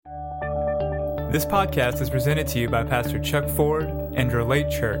This podcast is presented to you by Pastor Chuck Ford and Relate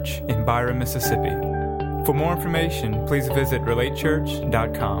Church in Byron, Mississippi. For more information, please visit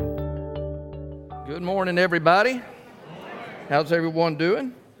relatechurch.com. Good morning, everybody. How's everyone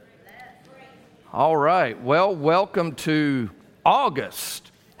doing? All right. Well, welcome to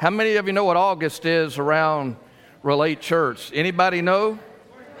August. How many of you know what August is around Relate Church? Anybody know?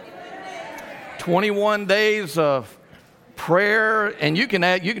 21 days of prayer, and you can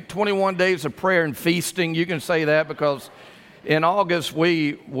 21 days of prayer and feasting. You can say that because in August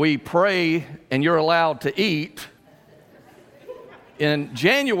we pray and you're allowed to eat. In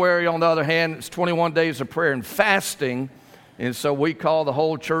January, on the other hand, it's 21 days of prayer and fasting, and so we call the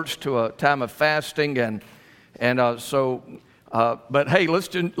whole church to a time of fasting, but hey,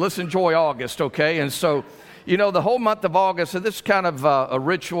 let's enjoy August, okay? And so, you know, the whole month of August, so this is kind of a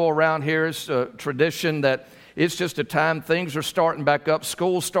ritual around here. It's a tradition that it's just a time things are starting back up,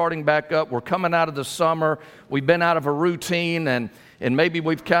 school's starting back up, we're coming out of the summer, we've been out of a routine, and maybe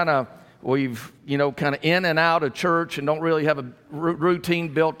we've kind of in and out of church and don't really have a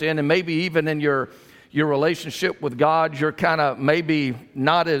routine built in, and maybe even in your relationship with God, you're kind of maybe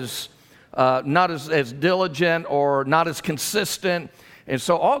not as diligent or not as consistent. And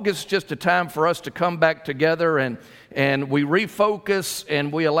so August is just a time for us to come back together and we refocus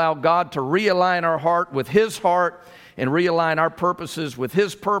and we allow God to realign our heart with His heart and realign our purposes with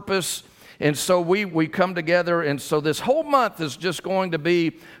His purpose. And so we come together, and so this whole month is just going to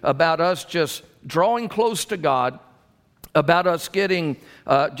be about us just drawing close to God, about us getting,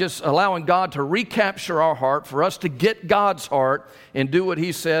 just allowing God to recapture our heart, for us to get God's heart and do what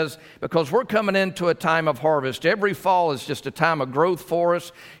He says, because we're coming into a time of harvest. Every fall is just a time of growth for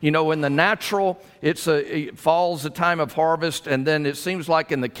us. You know, in the natural, fall's a time of harvest, and then it seems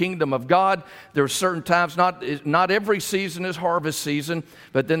like in the kingdom of God, there are certain times, not every season is harvest season,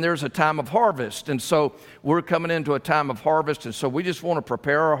 but then there's a time of harvest. And so we're coming into a time of harvest, and so we just want to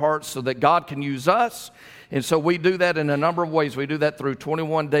prepare our hearts so that God can use us. And so we do that in a number of ways. We do that through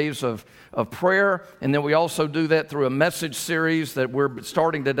 21 days of prayer, and then we also do that through a message series that we're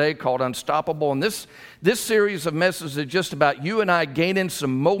starting today called Unstoppable. And this series of messages is just about you and I gaining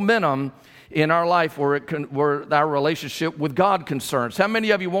some momentum in our life where our relationship with God concerns. How many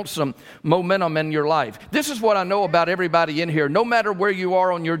of you want some momentum in your life? This is what I know about everybody in here. No matter where you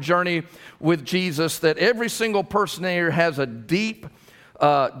are on your journey with Jesus, that every single person in here has a deep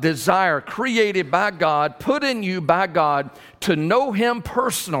desire created by God, put in you by God, to know Him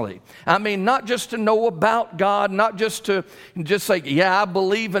personally. I mean, not just to know about God, not just to just say, yeah, I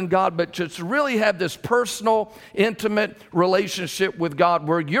believe in God, but just really have this personal, intimate relationship with God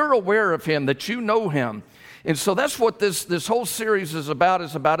where you're aware of Him, that you know Him. And so that's what this whole series is about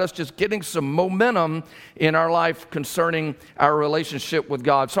us just getting some momentum in our life concerning our relationship with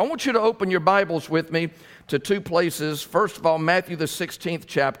God. So I want you to open your Bibles with me to two places. First of all, Matthew the 16th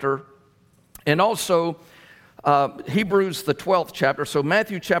chapter, and also Hebrews the 12th chapter. So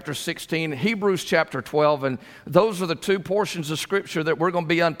Matthew chapter 16, Hebrews chapter 12, and those are the two portions of Scripture that we're going to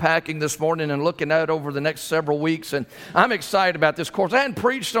be unpacking this morning and looking at over the next several weeks. And I'm excited about this course. I hadn't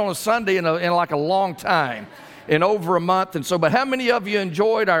preached on a Sunday in like a long time, in over a month. And so, but how many of you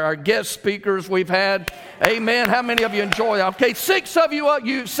enjoyed our guest speakers we've had? Amen. How many of you enjoyed that? Okay, six of you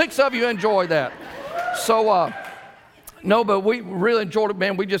enjoyed that. So, no, but we really enjoyed it,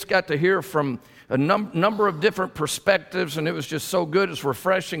 man. We just got to hear from a number of different perspectives, and it was just so good. It's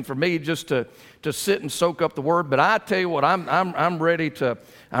refreshing for me just to sit and soak up the Word. But I tell you what, I'm ready to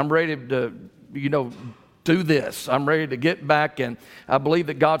do this. I'm ready to get back, and I believe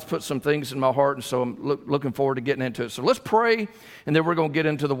that God's put some things in my heart, and so I'm looking forward to getting into it. So let's pray, and then we're going to get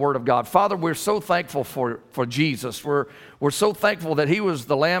into the Word of God. Father, we're so thankful for Jesus. We're so thankful that He was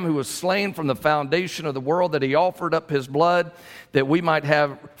the Lamb who was slain from the foundation of the world, that He offered up His blood, that we might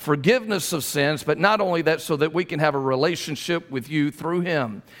have forgiveness of sins, but not only that, so that we can have a relationship with You through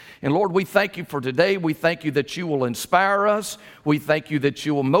Him. And Lord, we thank You for today. We thank You that You will inspire us. We thank You that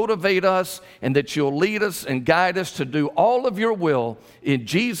You will motivate us and that You'll lead us and guide us to do all of Your will. In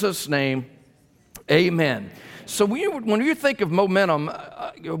Jesus' name, amen. So when you think of momentum,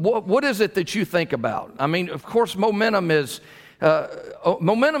 what is it that you think about? I mean, of course, momentum is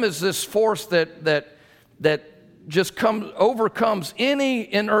this force that just overcomes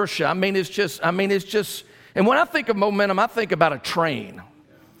any inertia. I mean, it's just, and when I think of momentum, I think about a train.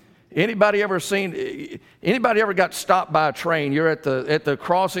 Anybody ever got stopped by a train? You're at the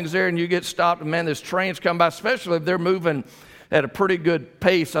crossings there and you get stopped, and man, this train's come by, especially if they're moving at a pretty good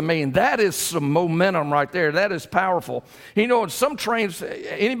pace. I mean, that is some momentum right there. That is powerful. You know, in some trains,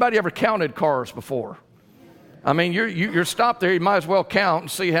 anybody ever counted cars before? I mean, you're stopped there. You might as well count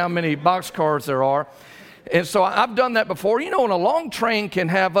and see how many boxcars there are. And so I've done that before. You know, and a long train can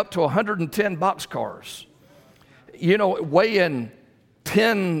have up to 110 boxcars. You know, weighing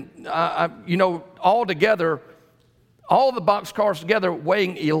 10, all together, all the boxcars together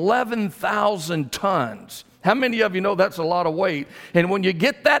weighing 11,000 tons. How many of you know that's a lot of weight? And when you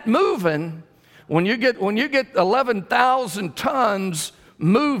get that moving, when you get 11,000 tons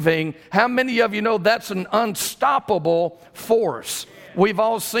moving, how many of you know that's an unstoppable force? We've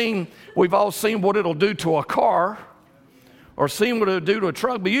all seen what it'll do to a car or seen what it'll do to a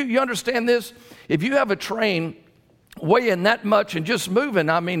truck. But you understand this? If you have a train weighing that much and just moving,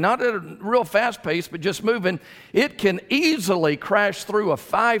 I mean, not at a real fast pace, but just moving, it can easily crash through a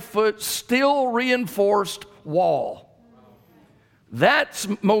 5-foot steel reinforced wall. That's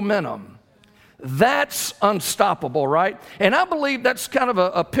momentum. That's unstoppable, right? And I believe that's kind of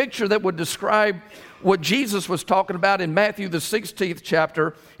a picture that would describe what Jesus was talking about in Matthew, the 16th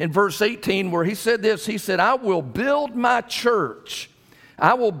chapter, in verse 18, where he said this. He said, I will build my church.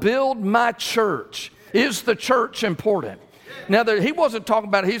 I will build my church. Is the church important? Now, he wasn't talking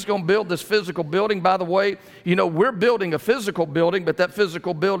about he's going to build this physical building. By the way, you know, we're building a physical building, but that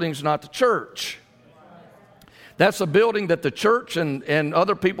physical building is not the church. That's a building that the church and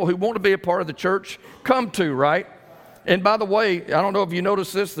other people who want to be a part of the church come to, right? And by the way, I don't know if you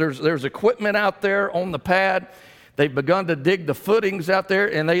noticed this, there's equipment out there on the pad. They've begun to dig the footings out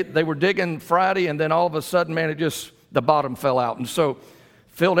there, and they were digging Friday, and then all of a sudden, man, the bottom fell out. And so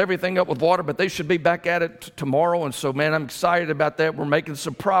filled everything up with water, but they should be back at it tomorrow. And so, man, I'm excited about that. We're making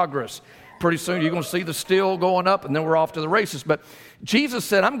some progress. Pretty soon you're going to see the steel going up, and then we're off to the races. But Jesus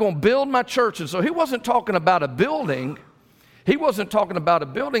said, I'm going to build my church. And so he wasn't talking about a building. He wasn't talking about a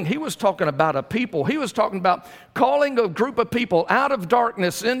building. He was talking about a people. He was talking about calling a group of people out of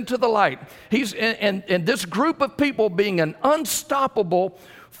darkness into the light. And this group of people being an unstoppable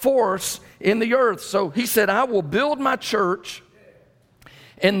force in the earth. So he said, I will build my church,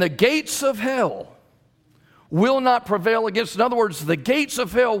 and the gates of hell will not prevail against it. In other words, the gates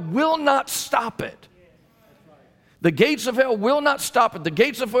of hell will not stop it. The gates of hell will not stop it. The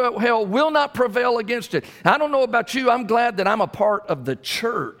gates of hell will not prevail against it. I don't know about you. I'm glad that I'm a part of the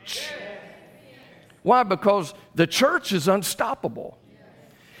church. Why? Because the church is unstoppable.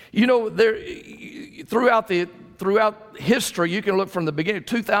 You know, throughout history, you can look from the beginning,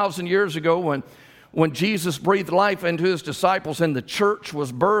 2,000 years ago when Jesus breathed life into his disciples and the church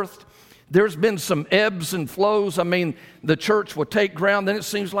was birthed. There's been some ebbs and flows. I mean, the church will take ground, then it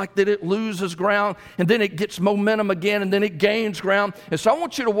seems like that it loses ground, and then it gets momentum again, and then it gains ground. And so I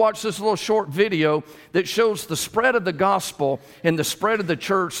want you to watch this little short video that shows the spread of the gospel and the spread of the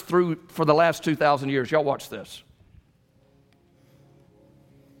church for the last 2,000 years. Y'all watch this.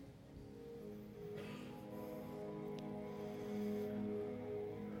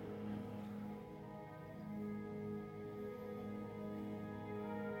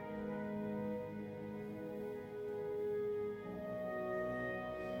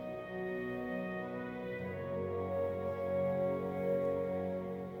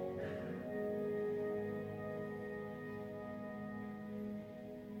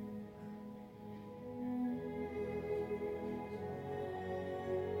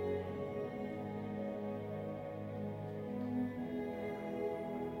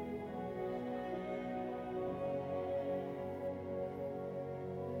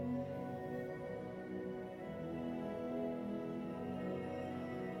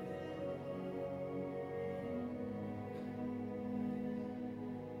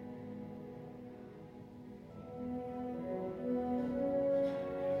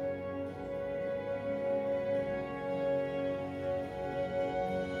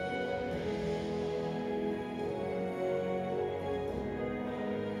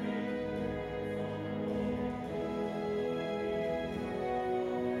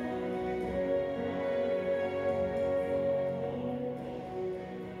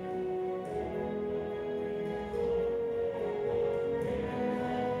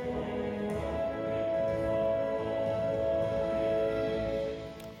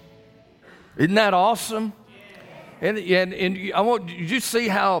 Isn't that awesome? And I want you to see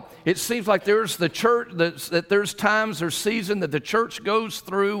how it seems like there's the church, that there's times, there's season that the church goes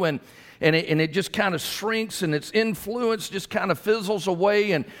through and it just kind of shrinks and its influence just kind of fizzles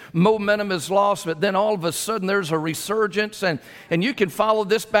away and momentum is lost. But then all of a sudden there's a resurgence, and you can follow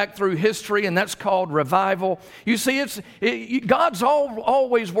this back through history, and that's called revival. You see, God's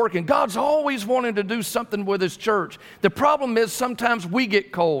always working. God's always wanting to do something with his church. The problem is sometimes we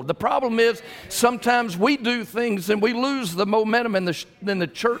get cold. The problem is sometimes we do things and we lose the momentum and the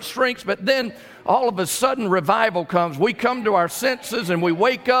church shrinks. But then all of a sudden revival comes. We come to our senses and we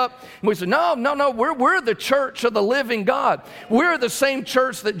wake up and we say, no, we're the church of the living God. We're the same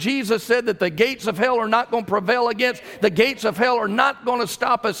church that Jesus said that the gates of hell are not going to prevail against. The gates of hell are not going to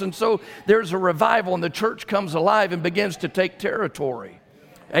stop us. And so there's a revival and the church comes alive and begins to take territory.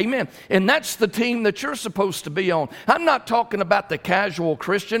 Amen. And that's the team that you're supposed to be on. I'm not talking about the casual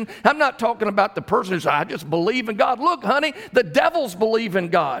Christian. I'm not talking about the person who says, I just believe in God. Look, honey, the devils believe in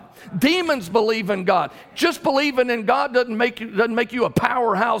God. Demons believe in God. Just believing in God doesn't make you a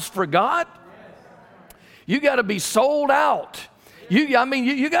powerhouse for God. You got to be sold out. You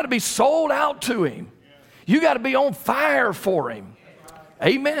got to be sold out to Him. You got to be on fire for Him.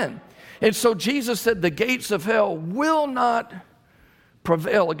 Amen. And so Jesus said the gates of hell will not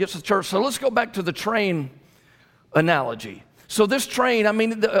prevail against the church. So let's go back to the train analogy. So this train,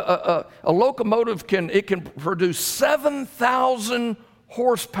 a locomotive can produce 7,000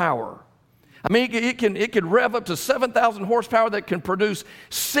 horsepower. It can rev up to 7,000 horsepower that can produce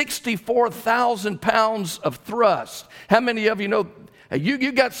 64,000 pounds of thrust. How many of you know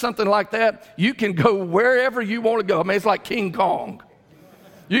you got something like that? You can go wherever you want to go. It's like King Kong.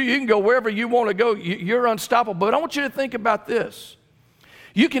 You can go wherever you want to go. You're unstoppable. But I want you to think about this.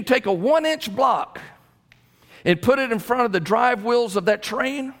 You can take a 1-inch block and put it in front of the drive wheels of that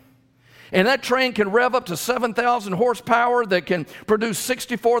train, and that train can rev up to 7,000 horsepower that can produce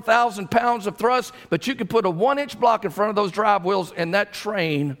 64,000 pounds of thrust, but you can put a 1-inch block in front of those drive wheels and that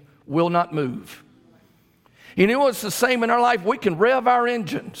train will not move. You know, it's the same in our life. We can rev our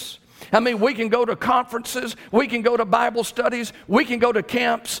engines. We can go to conferences, we can go to Bible studies, we can go to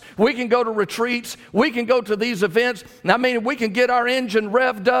camps, we can go to retreats, we can go to these events. And we can get our engine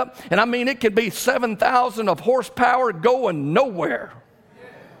revved up, and it can be 7,000 of horsepower going nowhere.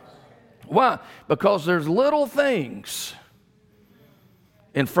 Why? Because there's little things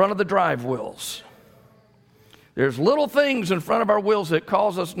in front of the drive wheels. There's little things in front of our wheels that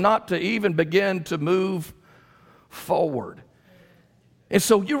cause us not to even begin to move forward. And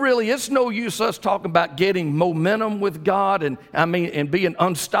so it's no use us talking about getting momentum with God and being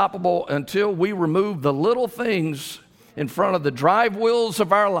unstoppable until we remove the little things in front of the drive wheels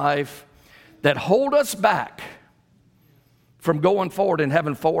of our life that hold us back from going forward and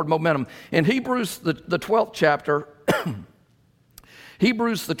having forward momentum. In Hebrews, the 12th chapter,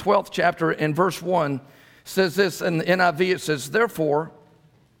 Hebrews, the 12th chapter in verse 1 says this, in the NIV it says, therefore,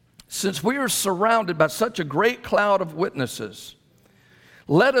 since we are surrounded by such a great cloud of witnesses,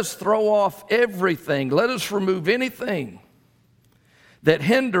 let us throw off everything. Let us remove anything that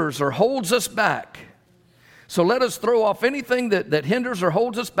hinders or holds us back. So let us throw off anything that hinders or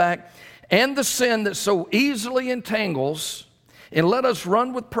holds us back and the sin that so easily entangles, and let us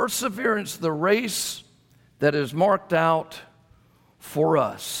run with perseverance the race that is marked out for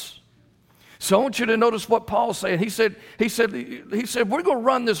us. So I want you to notice what Paul's saying. He said, we're going to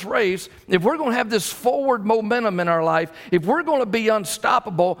run this race. If we're going to have this forward momentum in our life, if we're going to be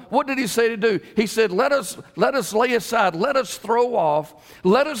unstoppable, what did he say to do? He said, let us lay aside, let us throw off,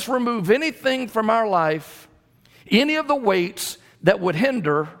 let us remove anything from our life, any of the weights that would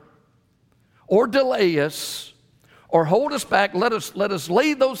hinder or delay us or hold us back. Let us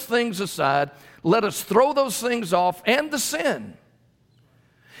lay those things aside. Let us throw those things off and the sin.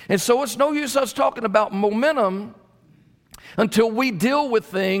 And so it's no use us talking about momentum until we deal with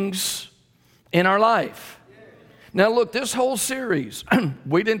things in our life. Now look, this whole series,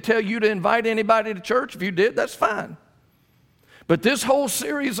 we didn't tell you to invite anybody to church. If you did, that's fine. But this whole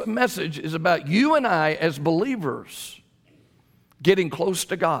series of message is about you and I as believers getting close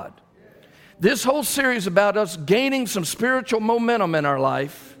to God. This whole series is about us gaining some spiritual momentum in our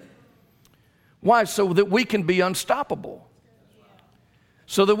life. Why? So that we can be unstoppable.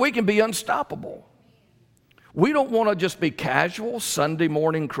 So that we can be unstoppable. We don't want to just be casual Sunday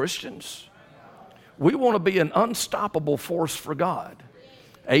morning Christians. We want to be an unstoppable force for God.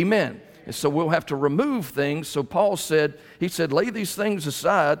 Amen. And so we'll have to remove things. So Paul said, lay these things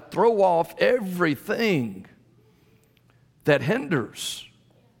aside, throw off everything that hinders.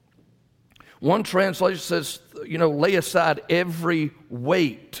 One translation says, lay aside every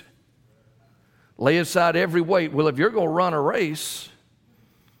weight. Lay aside every weight. Well, if you're going to run a race,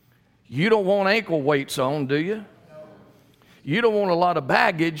 you don't want ankle weights on, do you? You don't want a lot of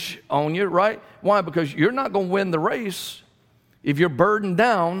baggage on you, right? Why? Because you're not going to win the race if you're burdened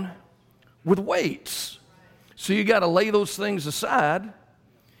down with weights. So you got to lay those things aside.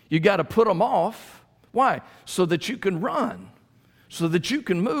 You got to put them off. Why? So that you can run, so that you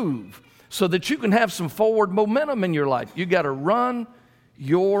can move, so that you can have some forward momentum in your life. You got to run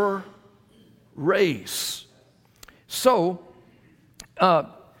your race. So,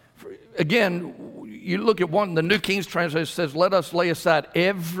 again, you look at one, the New King James translation says, let us lay aside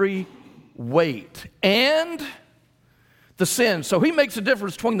every weight and the sin. So he makes a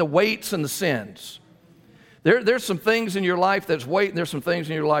difference between the weights and the sins. There's some things in your life that's weight, and there's some things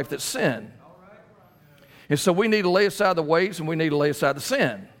in your life that's sin. And so we need to lay aside the weights, and we need to lay aside the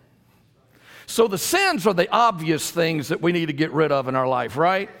sin. So the sins are the obvious things that we need to get rid of in our life,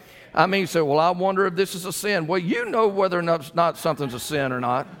 right? I mean, so, well, I wonder if this is a sin. Well, you know whether or not something's a sin or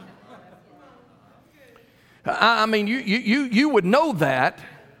not. I mean, you would know that.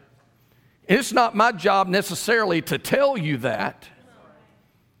 It's not my job necessarily to tell you that.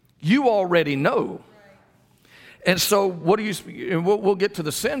 You already know. And so what do you, and we'll get to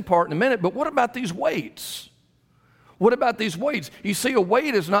the sin part in a minute, but what about these weights? What about these weights? You see, a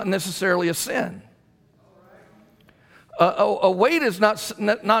weight is not necessarily a sin. A weight is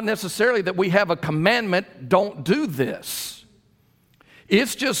not necessarily that we have a commandment, don't do this.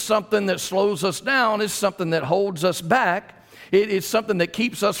 It's just something that slows us down. It's something that holds us back. It is something that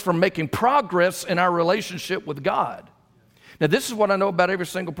keeps us from making progress in our relationship with God. Now, this is what I know about every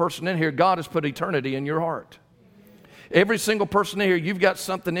single person in here. God has put eternity in your heart. Every single person in here, you've got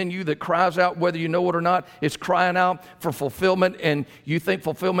something in you that cries out, whether you know it or not. It's crying out for fulfillment, and you think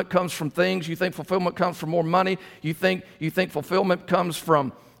fulfillment comes from things. You think fulfillment comes from more money. You think fulfillment comes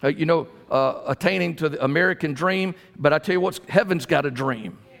from, attaining to the American dream. But I tell you what, heaven's got a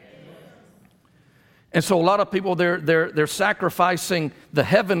dream. And so a lot of people, they're sacrificing the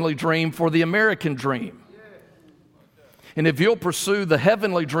heavenly dream for the American dream. And if you'll pursue the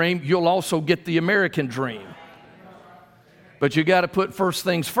heavenly dream, you'll also get the American dream. But you got to put first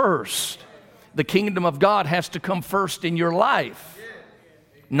things first. The kingdom of God has to come first in your life,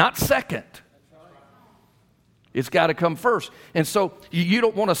 not second. It's got to come first. And so you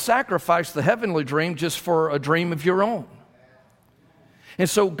don't want to sacrifice the heavenly dream just for a dream of your own. And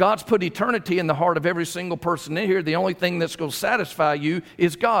so God's put eternity in the heart of every single person in here. The only thing that's going to satisfy you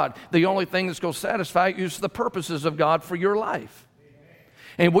is God. The only thing that's going to satisfy you is the purposes of God for your life.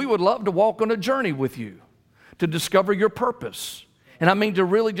 And we would love to walk on a journey with you to discover your purpose. And I mean to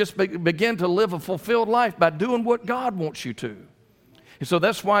really just begin to live a fulfilled life by doing what God wants you to. And so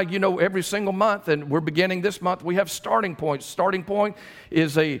that's why, every single month, and we're beginning this month, we have starting points. Starting point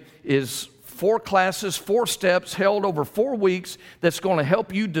is 4 classes, 4 steps held over 4 weeks that's going to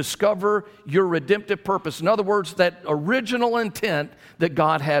help you discover your redemptive purpose. In other words, that original intent that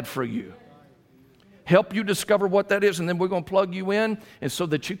God had for you. Help you discover what that is, and then we're going to plug you in and so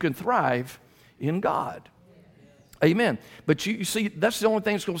that you can thrive in God. Amen. But you see, that's the only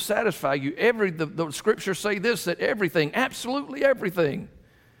thing that's going to satisfy you. The scriptures say this, that everything, absolutely everything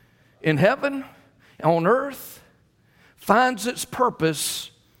in heaven, on earth, finds its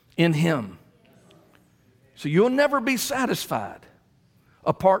purpose in Him. So you'll never be satisfied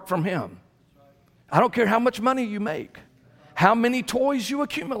apart from Him. I don't care how much money you make, how many toys you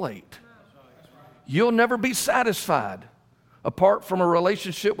accumulate. You'll never be satisfied apart from a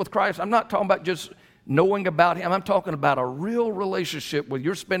relationship with Christ. I'm not talking about just knowing about Him. I'm talking about a real relationship where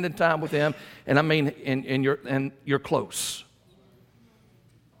you're spending time with Him, and I mean, and you're close.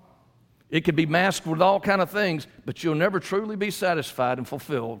 It could be masked with all kind of things, but you'll never truly be satisfied and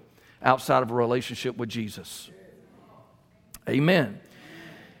fulfilled outside of a relationship with Jesus. Amen.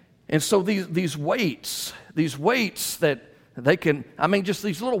 And so these weights that they can, just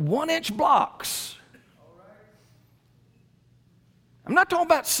these little 1-inch blocks. I'm not talking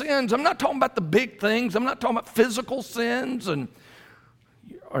about sins. I'm not talking about the big things. I'm not talking about physical sins and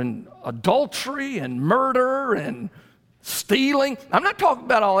adultery and murder and stealing. I'm not talking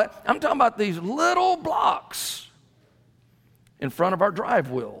about all that. I'm talking about these little blocks in front of our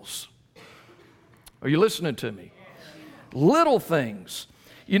drive wheels. Are you listening to me? Little things.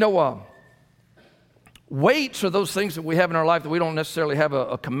 Weights are those things that we have in our life that we don't necessarily have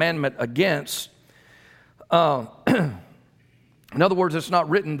a commandment against. In other words, it's not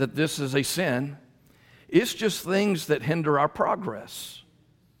written that this is a sin. It's just things that hinder our progress,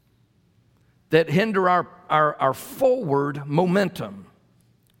 that hinder our forward momentum.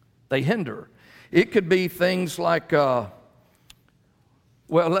 They hinder. It could be things like, let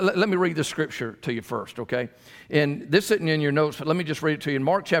me read the scripture to you first, okay? And this isn't in your notes, but let me just read it to you. In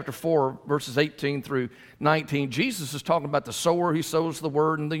Mark chapter 4, verses 18 through 19, Jesus is talking about the sower. He sows the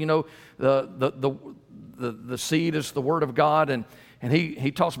word, and the seed is the word of God, and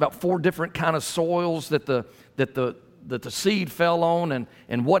he talks about 4 different kind of soils that the seed fell on,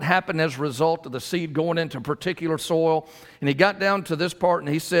 and what happened as a result of the seed going into a particular soil. And he got down to this part,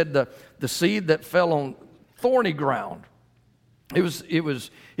 and he said the seed that fell on thorny ground, It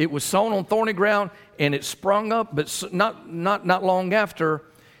was sown on thorny ground, and it sprung up, but not long after,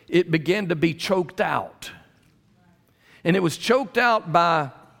 it began to be choked out. And it was choked out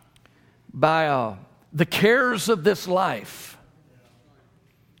by the cares of this life,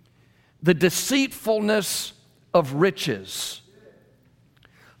 the deceitfulness of riches,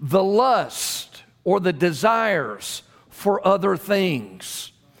 the lust or the desires for other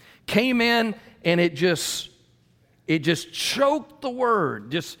things came in, and it just choked the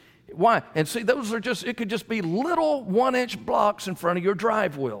word. Why? And see, it could just be little 1-inch blocks in front of your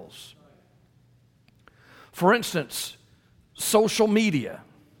drive wheels. For instance, social media.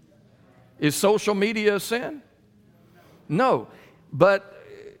 Is social media a sin? No. But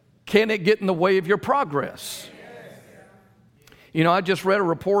can it get in the way of your progress? You know, I just read a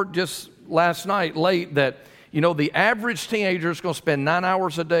report just last night late that, you know, the average teenager is going to spend 9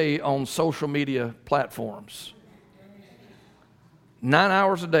 hours a day on social media platforms. 9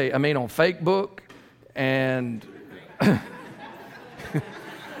 hours a day. I mean, on Facebook and...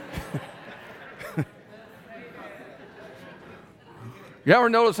 You ever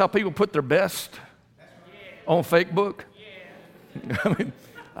notice how people put their best on Facebook?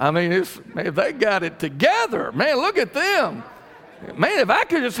 I mean, if they got it together, man, look at them. Man, if I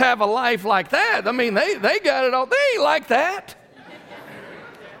could just have a life like that, I mean, they got it all. They ain't like that.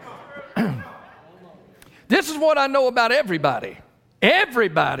 This is what I know about everybody.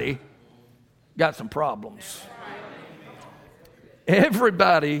 Everybody got some problems.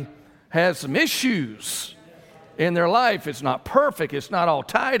 Everybody has some issues in their life. It's not perfect. It's not all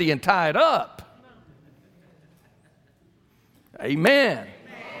tidy and tied up. Amen.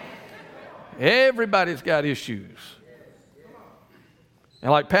 Everybody's got issues. And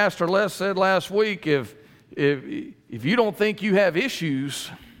like Pastor Les said last week, if you don't think you have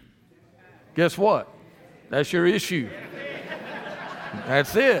issues, guess what? That's your issue.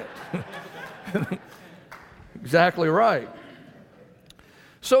 That's it. Exactly right.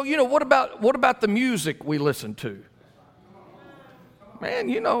 So, you know, what about the music we listen to? Man,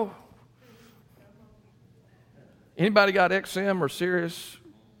 you know, anybody got XM or Sirius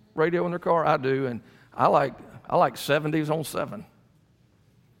radio in their car? I do, and I like 70s on 7.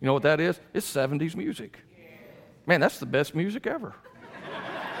 You know what that is? It's 70s music. Man, that's the best music ever.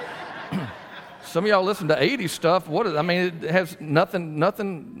 Some of y'all listen to 80s stuff. I mean, it has nothing.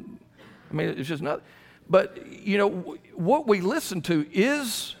 I mean, it's just nothing. But, you know, what we listen to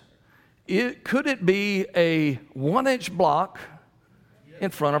could it be a 1-inch block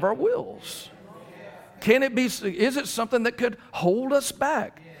in front of our wheels? Is it something that could hold us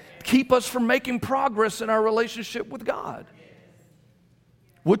back, keep us from making progress in our relationship with God?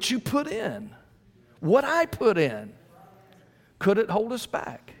 What you put in, what I put in, could it hold us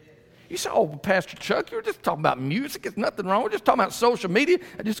back? You say, oh, Pastor Chuck, you're just talking about music. There's nothing wrong. We're just talking about social media.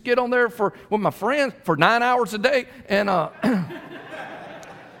 I just get on there with my friends for 9 hours a day. And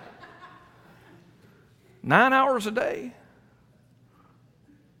 9 hours a day.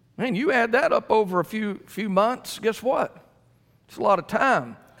 Man, you add that up over a few months, guess what? It's a lot of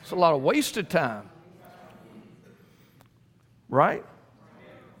time. It's a lot of wasted time. Right?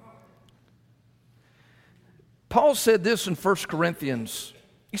 Paul said this in 1 Corinthians.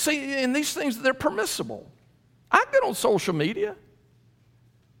 You see, in these things, they're permissible. I get on social media.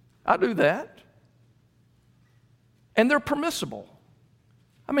 I do that. And they're permissible.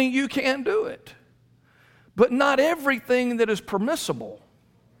 I mean, you can do it. But not everything that is permissible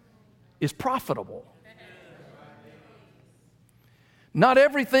is profitable. Not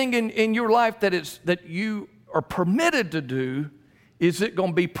everything in your life that you are permitted to do is it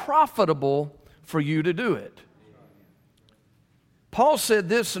going to be profitable for you to do it. Paul said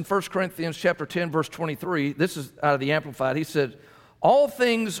this in 1 Corinthians chapter 10, verse 23. This is out of the Amplified. He said, all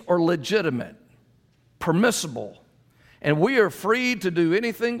things are legitimate, permissible, and we are free to do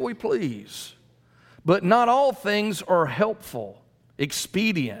anything we please. But not all things are helpful,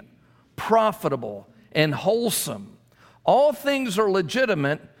 expedient, profitable, and wholesome. All things are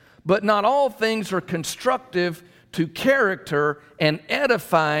legitimate, but not all things are constructive to character and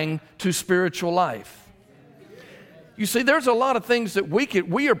edifying to spiritual life. You see, there's a lot of things that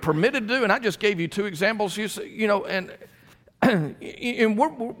we are permitted to do, and I just gave you 2 examples. You know, and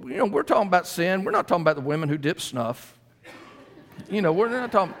we're talking about sin. We're not talking about the women who dip snuff. You know, we're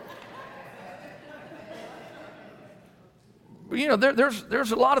not talking. You know,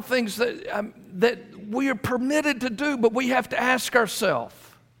 there's a lot of things that we are permitted to do, but we have to ask ourselves: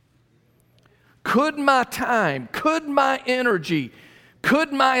 could my time, could my energy,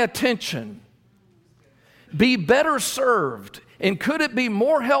 could my attention be better served And could it be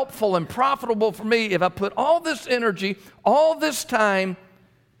more helpful and profitable for me if I put all this energy, all this time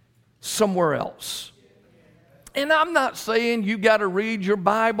somewhere else? And I'm not saying you got to read your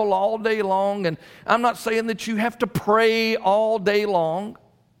Bible all day long, and I'm not saying that you have to pray all day long.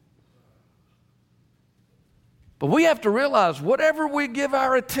 But we have to realize whatever we give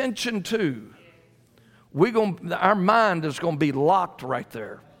our attention to, our mind is going to be locked right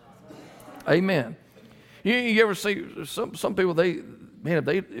there. Amen. You ever see some people, if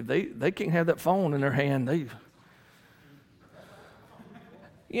they can't have that phone in their hand,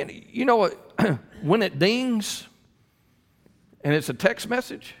 you know what, when it dings and it's a text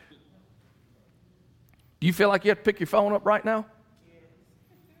message, do you feel like you have to pick your phone up right now?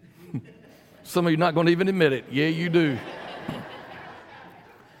 Some of you are not going to even admit it. Yeah, you do.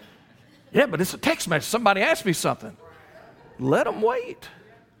 Yeah, but it's a text message. Somebody asked me something. Let them wait.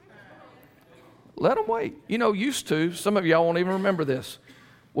 Let them wait. You know, used to, some of y'all won't even remember this.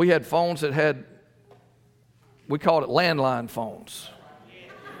 We had phones that had, we called it landline phones.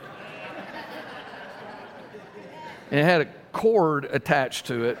 And it had a cord attached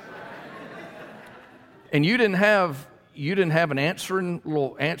to it. And you didn't have an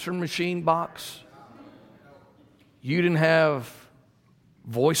little answering machine box. You didn't have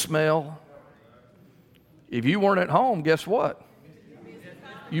voicemail. If you weren't at home, guess what?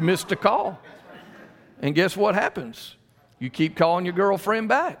 You missed a call. And guess what happens? You keep calling your girlfriend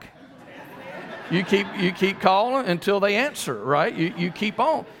back. You keep calling until they answer, right? You keep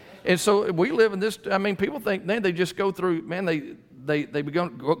on. And so we live in this, people think, man, they just go through, man, they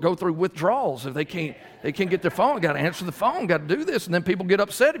go through withdrawals if they can't get their phone. Got to answer the phone, got to do this. And then people get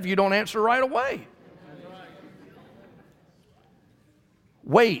upset if you don't answer right away.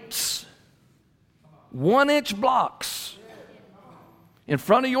 Weights, 1-inch blocks in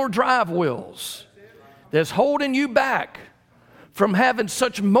front of your drive wheels that's holding you back from having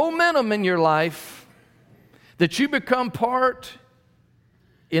such momentum in your life that you become part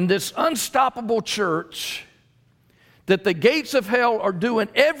in this unstoppable church that the gates of hell are doing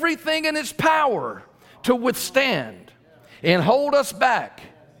everything in its power to withstand and hold us back.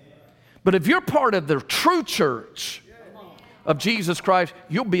 But if you're part of the true church of Jesus Christ,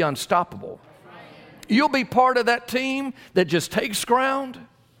 you'll be unstoppable. You'll be part of that team that just takes ground.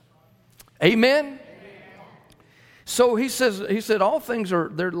 Amen? So he said all things they're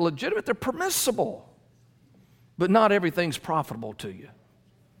legitimate, they're permissible, but not everything's profitable to you.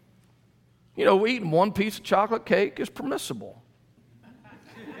 You know, eating one piece of chocolate cake is permissible.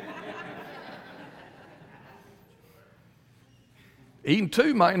 Eating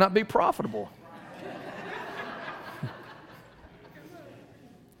two might not be profitable.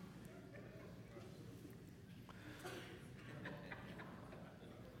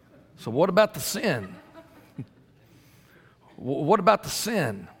 So what about the sin? What about the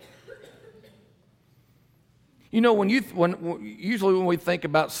sin? You know, usually when we think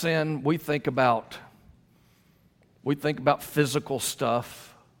about sin, we think about physical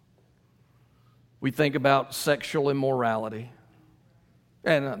stuff. We think about sexual immorality.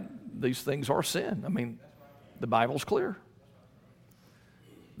 And these things are sin. I mean, the Bible's clear.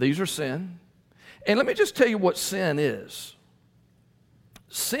 These are sin. And let me just tell you what sin is.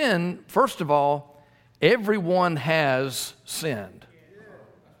 Sin, first of all, everyone has sinned.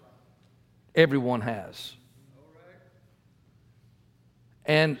 Everyone has.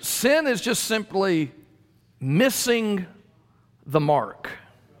 And sin is just simply missing the mark.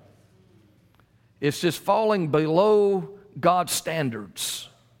 It's just falling below God's standards.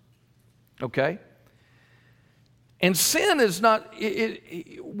 Okay? And sin is not,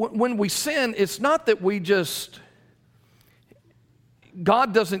 when we sin, it's not that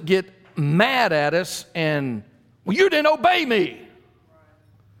God doesn't get mad at us and, well, you didn't obey me.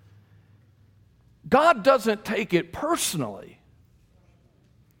 God doesn't take it personally.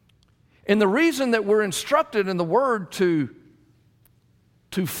 And the reason that we're instructed in the Word to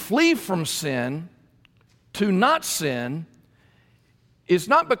flee from sin, to not sin, is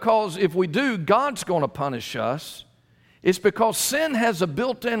not because if we do, God's going to punish us. It's because sin has a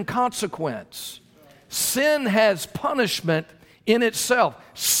built-in consequence. Sin has punishment in itself.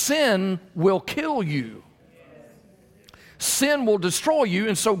 Sin will kill you. Sin will destroy you.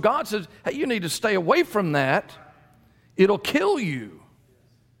 And so God says, hey, you need to stay away from that. It'll kill you.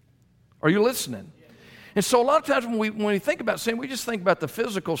 Are you listening? And so a lot of times when we think about sin, we just think about the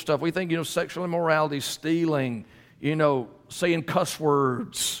physical stuff. We think, sexual immorality, stealing, saying cuss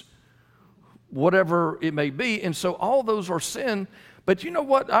words, whatever it may be. And so all those are sin. But you know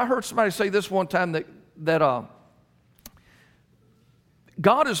what? I heard somebody say this one time that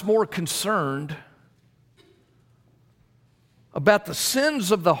God is more concerned about the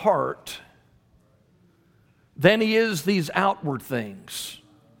sins of the heart than he is these outward things.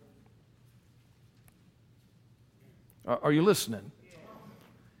 Are you listening?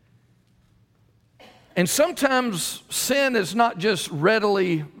 And sometimes sin is not just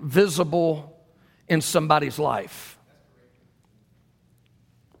readily visible in somebody's life.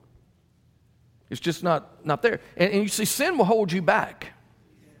 It's just not there. And you see, sin will hold you back.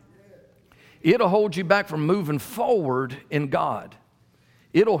 It'll hold you back from moving forward in God.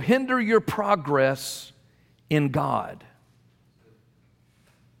 It'll hinder your progress in God.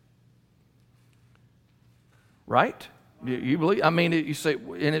 Right? You believe? I mean, you say,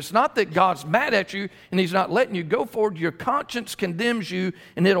 and it's not that God's mad at you and he's not letting you go forward. Your conscience condemns you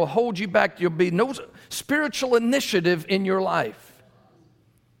and it'll hold you back. There'll be no spiritual initiative in your life.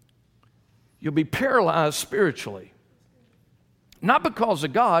 You'll be paralyzed spiritually. Not because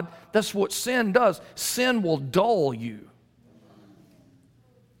of God. That's what sin does. Sin will dull you.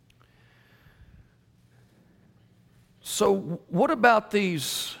 So what about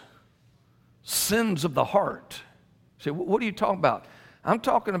these sins of the heart? See, what are you talking about? I'm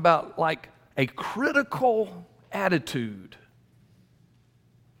talking about like a critical attitude.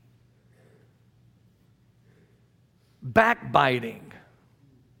 Backbiting.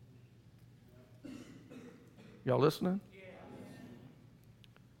 Y'all listening?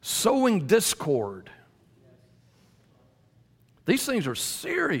 Sowing discord. These things are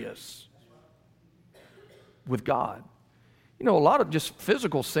serious with God. You know, a lot of just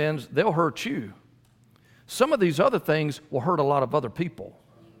physical sins, they'll hurt you. Some of these other things will hurt a lot of other people.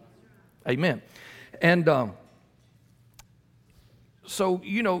 Amen. And so,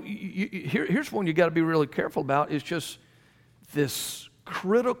 you know, here's one you got to be really careful about. It's just this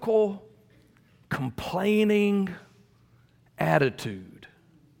critical, complaining attitude.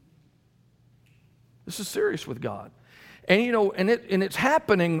 This is serious with God. And, you know, and it's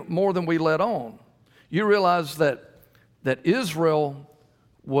happening more than we let on. You realize that Israel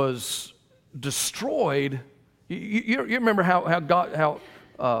was destroyed. You remember how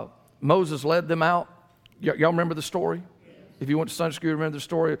Moses led them out? Y'all remember the story? If you went to Sunday school, you remember the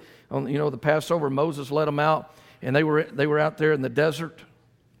story on, you know, the Passover. Moses led them out, and they were out there in the desert.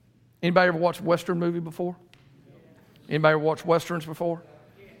 Anybody ever watched a Western movie before? Anybody ever watched Westerns before?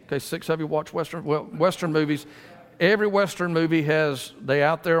 Okay, 6 of you watch Western. Well, Western movies. Every Western movie has they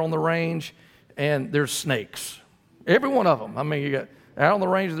out there on the range, and there's snakes. Every one of them. I mean, you got out on the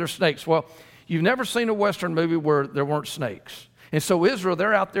range, there's snakes. Well, you've never seen a Western movie where there weren't snakes. And so Israel,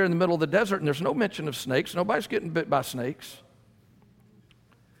 they're out there in the middle of the desert, and there's no mention of snakes. Nobody's getting bit by snakes.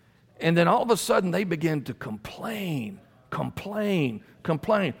 And then all of a sudden, they begin to complain. I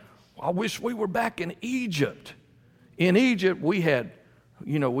wish we were back in Egypt. In Egypt, we had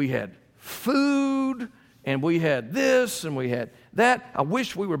food, and we had this, and we had that. I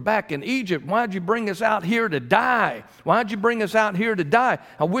wish we were back in Egypt. Why'd you bring us out here to die? Why'd you bring us out here to die?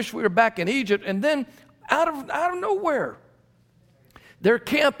 I wish we were back in Egypt. And then out of nowhere, their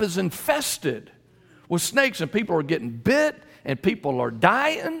camp is infested with snakes, and people are getting bit, and people are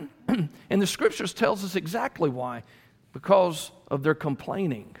dying. And the scriptures tells us exactly why. Because of their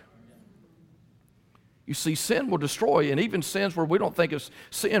complaining. You see, sin will destroy, and even sins where we don't think it's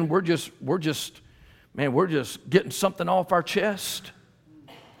sin, we're just getting something off our chest.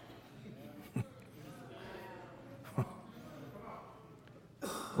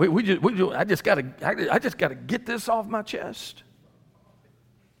 I just got to get this off my chest.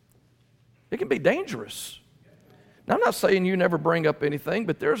 It can be dangerous. Now, I'm not saying you never bring up anything,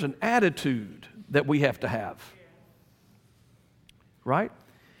 but there's an attitude that we have to have. Right?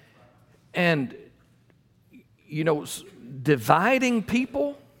 And, you know, dividing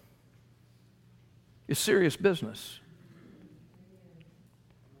people is serious business.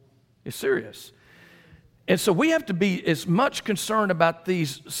 It's serious. And so we have to be as much concerned about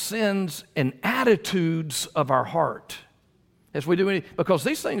these sins and attitudes of our heart as we do any, because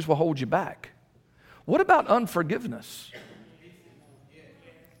these things will hold you back. What about unforgiveness?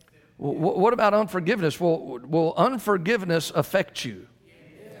 What about unforgiveness? Will unforgiveness affect you?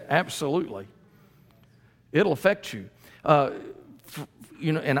 Absolutely. It'll affect you.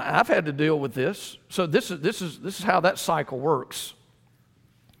 You know, and I've had to deal with this. So this is how that cycle works.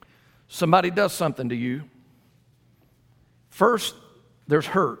 Somebody does something to you. First, there's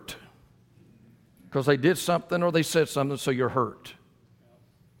hurt because they did something or they said something, so you're hurt.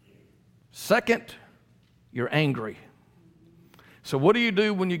 Second, you're angry. So what do you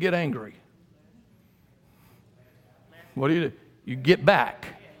do when you get angry? What do? You get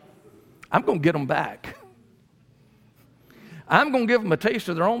back. I'm going to get them back. I'm going to give them a taste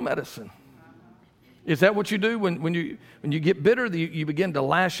of their own medicine. Is that what you do when you get bitter? You begin to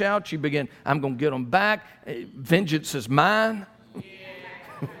lash out. You begin, I'm going to get them back. Vengeance is mine.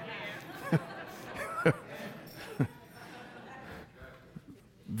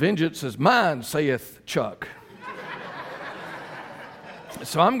 Vengeance is mine, saith Chuck.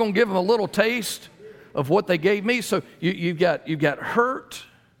 So I'm going to give them a little taste of what they gave me. So you've got hurt.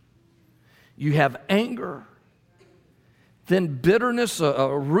 You have anger. Then bitterness, a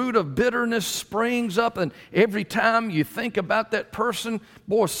root of bitterness springs up, and every time you think about that person,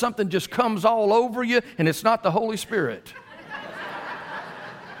 boy, something just comes all over you, and it's not the Holy Spirit.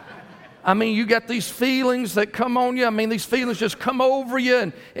 I mean, you got these feelings that come on you. I mean, these feelings just come over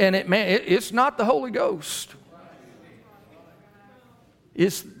you, and it's not the Holy Ghost.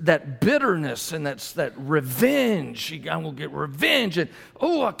 It's that bitterness and that's that revenge. I'm going to get revenge. And,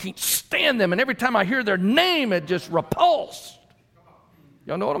 I can't stand them. And every time I hear their name, it just repulsed.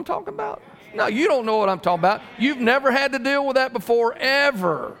 Y'all know what I'm talking about? No, you don't know what I'm talking about. You've never had to deal with that before,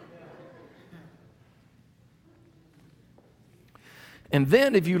 ever. And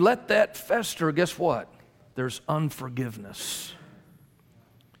then if you let that fester, guess what? There's unforgiveness.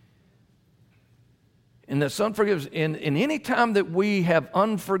 And that's unforgiveness. And any time that we have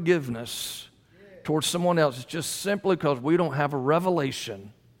unforgiveness towards someone else, it's just simply because we don't have a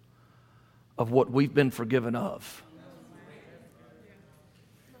revelation of what we've been forgiven of.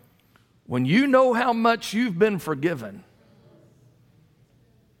 When you know how much you've been forgiven,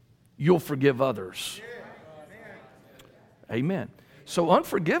 you'll forgive others. Amen. So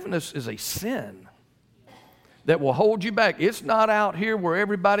unforgiveness is a sin that will hold you back. It's not out here where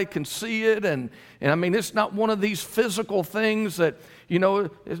everybody can see it. And I mean, it's not one of these physical things that,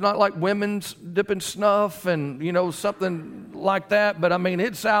 it's not like women's dipping snuff and, something like that. But I mean,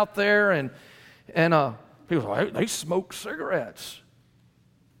 it's out there and people say, hey, they smoke cigarettes.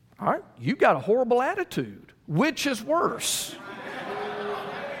 All right, you got a horrible attitude. Which is worse?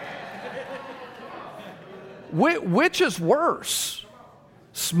 Which is worse?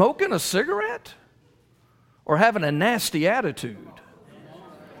 Smoking a cigarette or having a nasty attitude?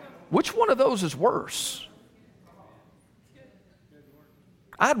 Which one of those is worse?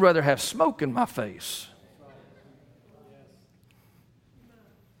 I'd rather have smoke in my face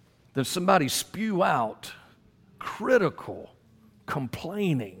than somebody spew out critical,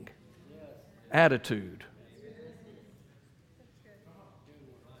 complaining attitude.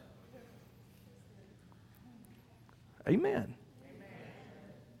 Amen.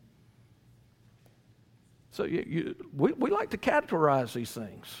 So we like to categorize these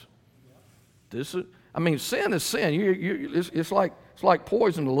things. Sin is sin. It's like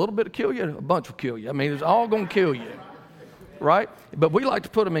poison. A little bit will kill you, a bunch will kill you. I mean, it's all going to kill you, right? But we like to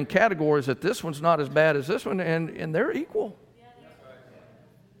put them in categories that this one's not as bad as this one, and they're equal.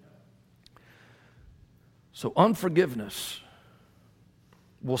 So unforgiveness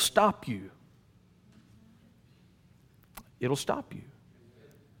will stop you. It'll stop you.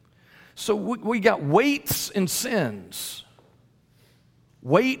 So we got weights and sins.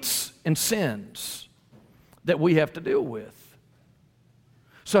 Weights and sins that we have to deal with.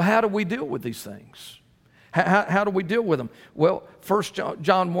 So how do we deal with these things? How do we deal with them? Well, 1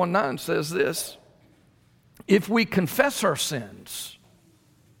 John 1:9 says this. If we confess our sins,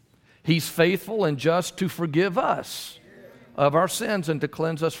 He's faithful and just to forgive us of our sins and to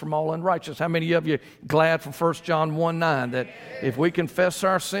cleanse us from all unrighteousness. How many of you glad from 1 John 1:9 that if we confess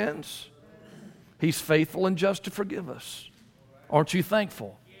our sins, He's faithful and just to forgive us? Aren't you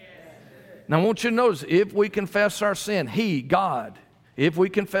thankful? Now I want you to notice, if we confess our sin, He, God, if we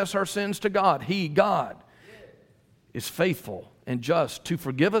confess our sins to God, He, God, is faithful and just to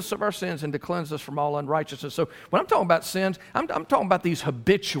forgive us of our sins and to cleanse us from all unrighteousness. So when I'm talking about sins, I'm talking about these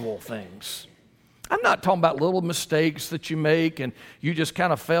habitual things. I'm not talking about little mistakes that you make and you just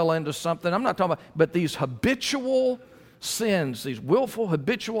kind of fell into something. I'm not talking about, but these habitual sins, these willful,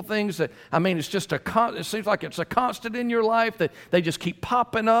 habitual things that, it's just it seems like it's a constant in your life that they just keep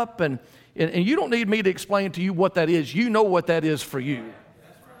popping up and you don't need me to explain to you what that is. You know what that is for you.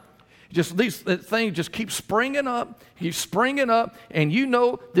 Just these things just keep springing up, and you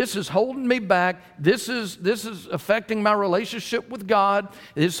know this is holding me back. This is affecting my relationship with God.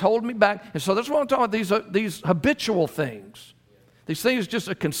 This is holding me back. And so that's what I'm talking about, these habitual things. These things, just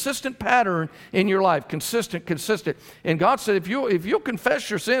a consistent pattern in your life, consistent. And God said, if you'll confess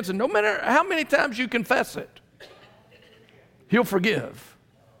your sins, and no matter how many times you confess it, He'll forgive.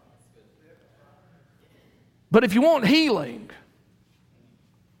 But if you want healing,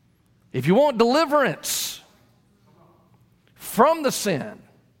 if you want deliverance from the sin,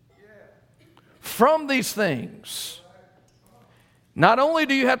 from these things, Not only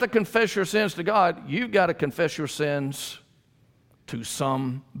do you have to confess your sins to God, you've got to confess your sins to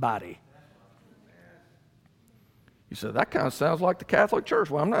somebody. You said, that kind of sounds like the Catholic Church.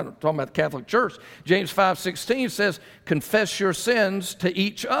 Well, I'm not talking about the Catholic Church. James 5:16 says, confess your sins to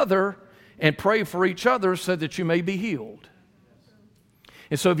each other and pray for each other so that you may be healed.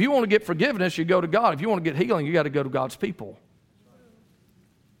 And so if you want to get forgiveness, you go to God. If you want to get healing, you got to go to God's people.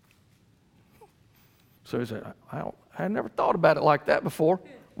 So he said, I never thought about it like that before.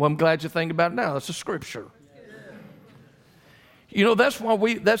 Well, I'm glad you think about it now. That's a scripture. You know, that's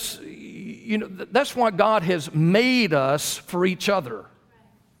why God has made us for each other.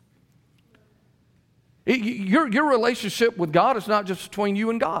 Your relationship with God is not just between you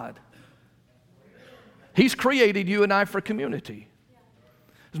and God. He's created you and I for community.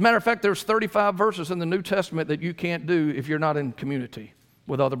 As a matter of fact, there's 35 verses in the New Testament that you can't do if you're not in community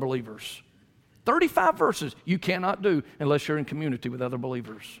with other believers. 35 verses you cannot do unless you're in community with other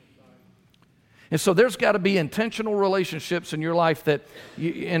believers. And so there's got to be intentional relationships in your life that,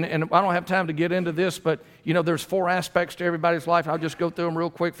 and I don't have time to get into this, but you know, there's 4 aspects to everybody's life. I'll just go through them real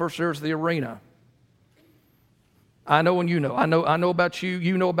quick. First, there's the arena. I know and you know. I know about you.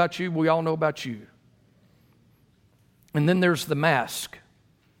 You know about you. We all know about you. And then there's the mask.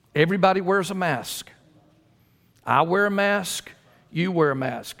 Everybody wears a mask. I wear a mask. You wear a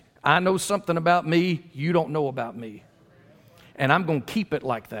mask. I know something about me you don't know about me. And I'm going to keep it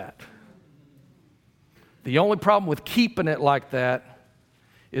like that. The only problem with keeping it like that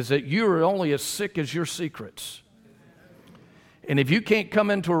is that you're only as sick as your secrets. And if you can't come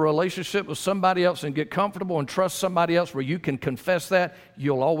into a relationship with somebody else and get comfortable and trust somebody else where you can confess that,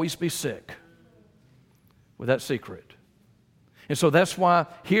 you'll always be sick with that secret. And so that's why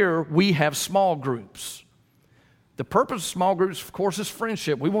here we have small groups. The purpose of small groups, of course, is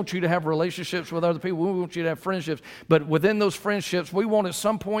friendship. We want you to have relationships with other people. We want you to have friendships. But within those friendships, we want at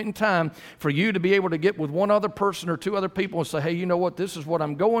some point in time for you to be able to get with one other person or 2 other people and say, hey, you know what? This is what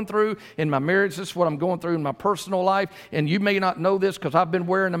I'm going through in my marriage. This is what I'm going through in my personal life. And you may not know this because I've been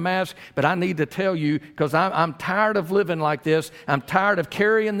wearing a mask, but I need to tell you because I'm tired of living like this. I'm tired of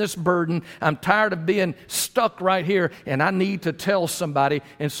carrying this burden. I'm tired of being stuck right here, and I need to tell somebody.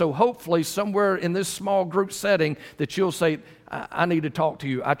 And so hopefully somewhere in this small group setting, that you'll say, I need to talk to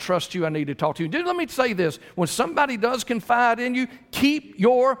you. I trust you. I need to talk to you. Let me say this. When somebody does confide in you, keep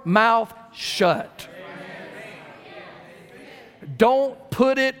your mouth shut. Don't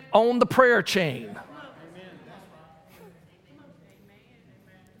put it on the prayer chain.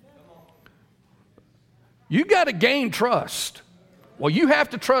 You got to gain trust. Well, you have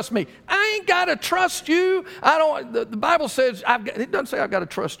to trust me. I ain't got to trust you. The Bible says, it doesn't say I've got to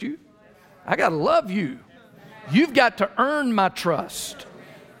trust you. I got to love you. You've got to earn my trust.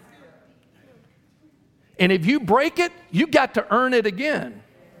 And if you break it, you've got to earn it again.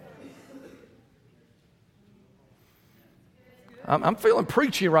 I'm feeling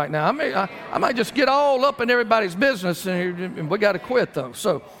preachy right now. I might just get all up in everybody's business, and we got to quit, though.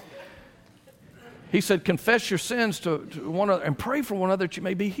 So he said, confess your sins to one another and pray for one another that you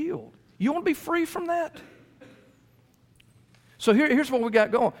may be healed. You want to be free from that? So here's what we got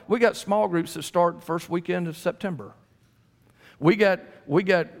going. We got small groups that start first weekend of September. We got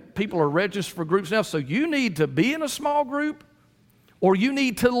people are registered for groups now. So you need to be in a small group, or you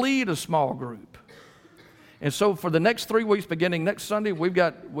need to lead a small group. And so for the next 3 weeks, beginning next Sunday, we've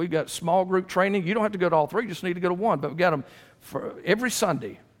got small group training. You don't have to go to all 3; you just need to go to one. But we got them for every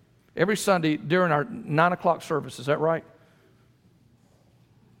Sunday during our 9 o'clock service. Is that right?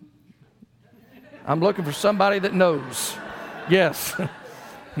 I'm looking for somebody that knows. Yes.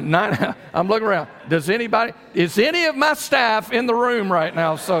 I'm looking around. Is any of my staff in the room right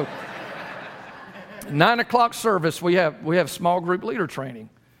now? So 9 o'clock service, we have small group leader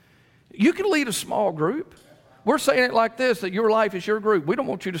training. You can lead a small group. We're saying it like this, that your life is your group. We don't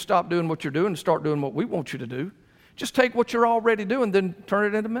want you to stop doing what you're doing and start doing what we want you to do. Just take what you're already doing, then turn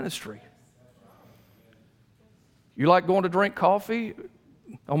it into ministry. You like going to drink coffee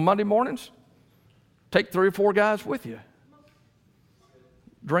on Monday mornings? Take 3 or 4 guys with you.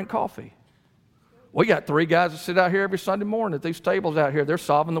 Drink coffee. We got 3 guys that sit out here every Sunday morning at these tables out here. They're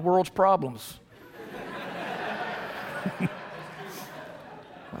solving the world's problems.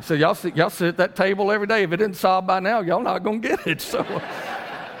 I said, y'all sit at that table every day. If it isn't solved by now, y'all not going to get it. So,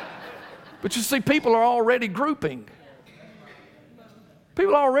 but you see, people are already grouping.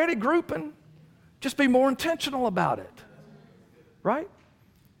 People are already grouping. Just be more intentional about it, right?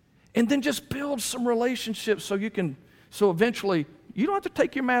 And then just build some relationships so eventually you don't have to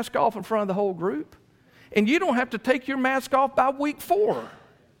take your mask off in front of the whole group. And you don't have to take your mask off by week 4.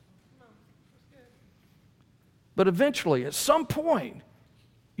 But eventually, at some point,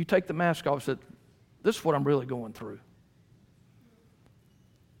 you take the mask off and say, this is what I'm really going through.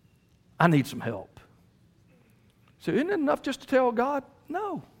 I need some help. So isn't it enough just to tell God?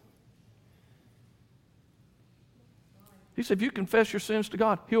 No. He said, if you confess your sins to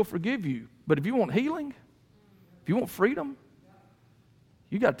God, He'll forgive you. But if you want healing, if you want freedom,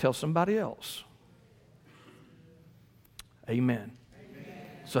 you got to tell somebody else. Amen. Amen.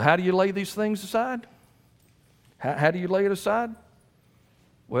 So how do you lay these things aside? How do you lay it aside?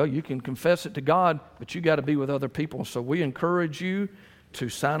 Well, you can confess it to God, but you got to be with other people. So we encourage you to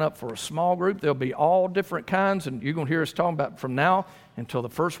sign up for a small group. There'll be all different kinds, and you're going to hear us talking about from now until the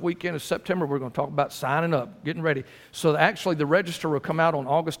first weekend of September. We're going to talk about signing up, getting ready. So actually the register will come out on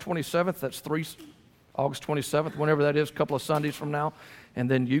August 27th. That's August 27th, whenever that is, a couple of Sundays from now. And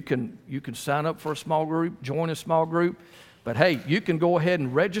then you can sign up for a small group, join a small group. But hey, you can go ahead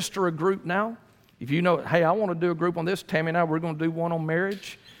and register a group now. If you know, hey, I want to do a group on this, Tammy and I, we're going to do one on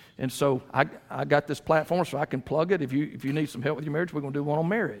marriage. And so I got this platform so I can plug it. If you need some help with your marriage, we're going to do one on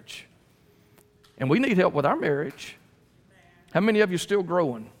marriage. And we need help with our marriage. How many of you are still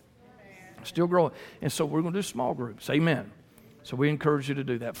growing? Still growing. And so we're going to do small groups. Amen. So we encourage you to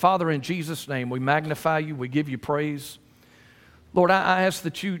do that. Father, in Jesus' name, we magnify you. We give you praise. Lord, I ask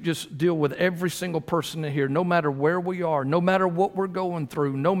that you just deal with every single person in here, no matter where we are, no matter what we're going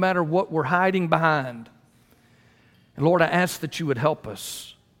through, no matter what we're hiding behind. And Lord, I ask that you would help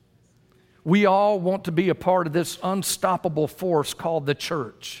us. We all want to be a part of this unstoppable force called the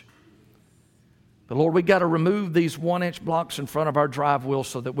church. But Lord, we got to remove these 1-inch blocks in front of our drive wheel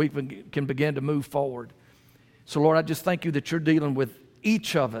so that we can begin to move forward. So Lord, I just thank you that you're dealing with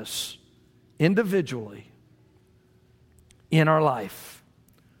each of us individually in our life.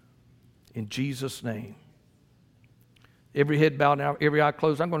 In Jesus' name. Every head bowed now, every eye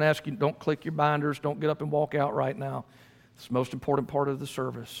closed. I'm going to ask you, don't click your binders. Don't get up and walk out right now. It's the most important part of the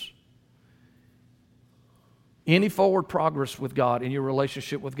service. Any forward progress with God in your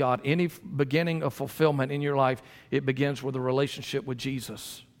relationship with God, any beginning of fulfillment in your life, it begins with a relationship with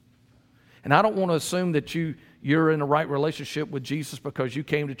Jesus. And I don't want to assume that you're in the right relationship with Jesus because you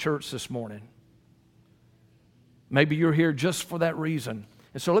came to church this morning. Maybe you're here just for that reason.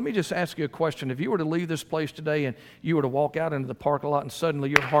 And so let me just ask you a question. If you were to leave this place today and you were to walk out into the parking lot and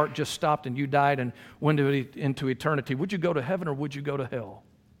suddenly your heart just stopped and you died and went into eternity, would you go to heaven or would you go to hell?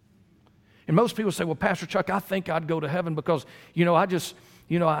 And most people say, well, Pastor Chuck, I think I'd go to heaven because, I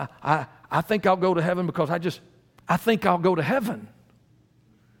think I'll go to heaven because I think I'll go to heaven.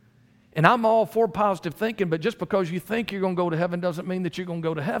 And I'm all for positive thinking, but just because you think you're going to go to heaven doesn't mean that you're going to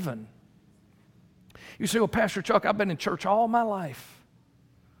go to heaven. You say, well, Pastor Chuck, I've been in church all my life.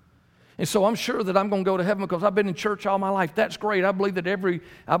 And so I'm sure that I'm going to go to heaven because I've been in church all my life. That's great. I believe that every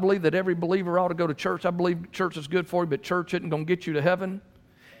believer ought to go to church. I believe church is good for you, but church isn't going to get you to heaven.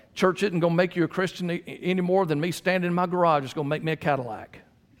 Church isn't going to make you a Christian any more than me standing in my garage is going to make me a Cadillac.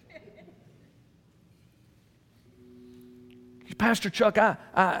 Pastor Chuck,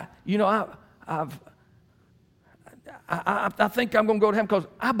 I think I'm going to go to heaven because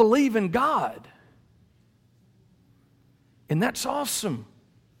I believe in God. And that's awesome.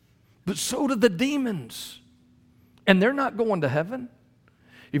 But so do the demons. And they're not going to heaven.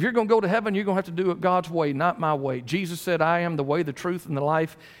 If you're going to go to heaven, you're going to have to do it God's way, not my way. Jesus said, I am the way, the truth, and the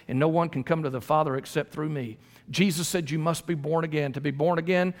life, and no one can come to the Father except through me. Jesus said you must be born again. To be born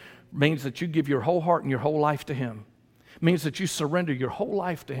again means that you give your whole heart and your whole life to Him. It means that you surrender your whole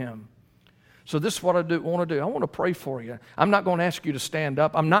life to Him. So this is what I want to do. I want to pray for you. I'm not going to ask you to stand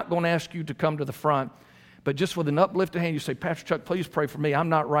up. I'm not going to ask you to come to the front. But just with an uplifted hand, you say, Pastor Chuck, please pray for me. I'm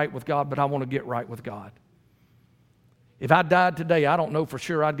not right with God, but I want to get right with God. If I died today, I don't know for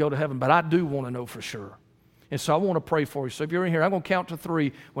sure I'd go to heaven, but I do want to know for sure. And so I want to pray for you. So if you're in here, I'm going to count to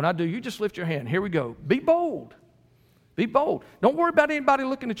 3. When I do, you just lift your hand. Here we go. Be bold. Be bold. Don't worry about anybody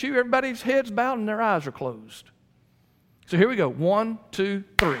looking at you. Everybody's head's bowed and their eyes are closed. So here we go. 1, 2,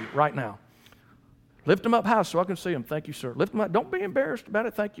 3, right now. Lift them up high so I can see them. Thank you, sir. Lift them up. Don't be embarrassed about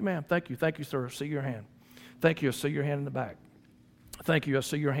it. Thank you, ma'am. Thank you. Thank you, sir. See your hand. Thank you. I see your hand in the back. Thank you. I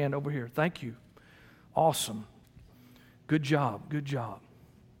see your hand over here. Thank you. Awesome. Good job. Good job.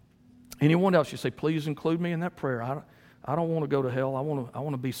 Anyone else? You say, please include me in that prayer. I don't want to go to hell. I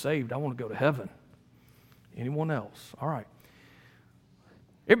want to be saved. I want to go to heaven. Anyone else? All right.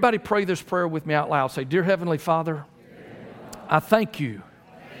 Everybody pray this prayer with me out loud. Say, Dear Heavenly Father, I thank you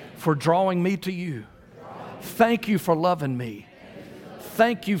for drawing me to you. Thank you for loving me.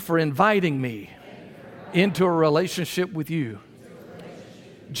 Thank you for inviting me into a relationship with you.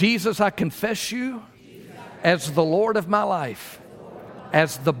 Jesus, I confess you as the Lord of my life,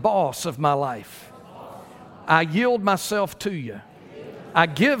 as the boss of my life. I yield myself to you. I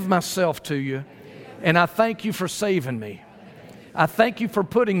give myself to you, and I thank you for saving me. I thank you for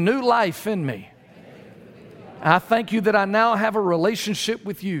putting new life in me. I thank you that I now have a relationship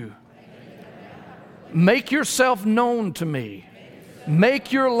with you. Make yourself known to me.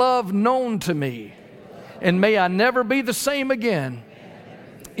 Make your love known to me. And may I never be the same again.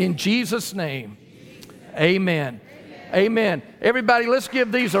 In Jesus' name, amen. Amen. Everybody, let's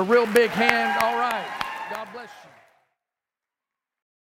give these a real big hand. All right. God bless you.